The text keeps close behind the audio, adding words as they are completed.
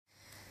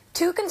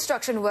Two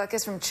construction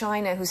workers from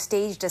China who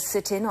staged a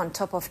sit-in on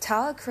top of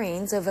tower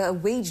cranes over a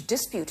wage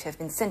dispute have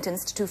been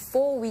sentenced to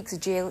 4 weeks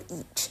jail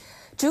each.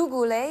 Zhu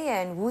Gulei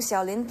and Wu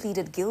Xiaolin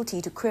pleaded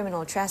guilty to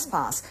criminal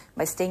trespass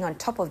by staying on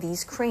top of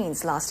these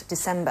cranes last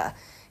December.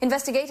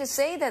 Investigators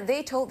say that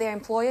they told their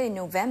employer in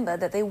November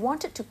that they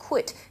wanted to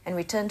quit and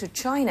return to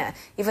China,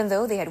 even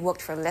though they had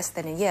worked for less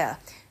than a year.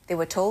 They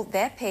were told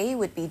their pay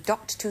would be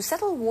docked to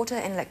settle water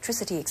and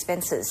electricity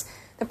expenses.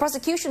 The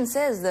prosecution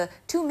says the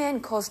two men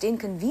caused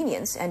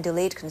inconvenience and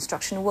delayed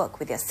construction work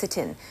with their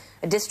sit-in.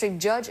 A district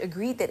judge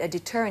agreed that a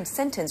deterrent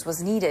sentence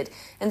was needed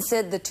and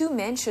said the two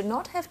men should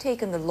not have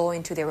taken the law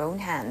into their own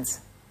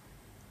hands.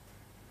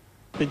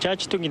 The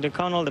judge took into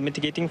account all the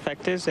mitigating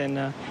factors, and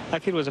I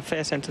feel it was a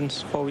fair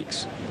sentence, 4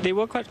 weeks. They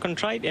were quite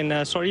contrite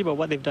and sorry about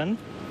what they've done.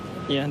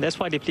 Yeah, that's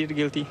why they pleaded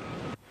guilty.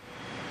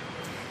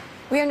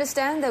 We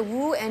understand that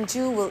Wu and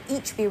Zhu will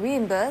each be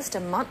reimbursed a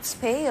month's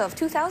pay of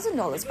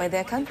 $2,000 by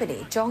their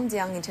company,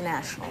 Zhongjiang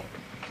International.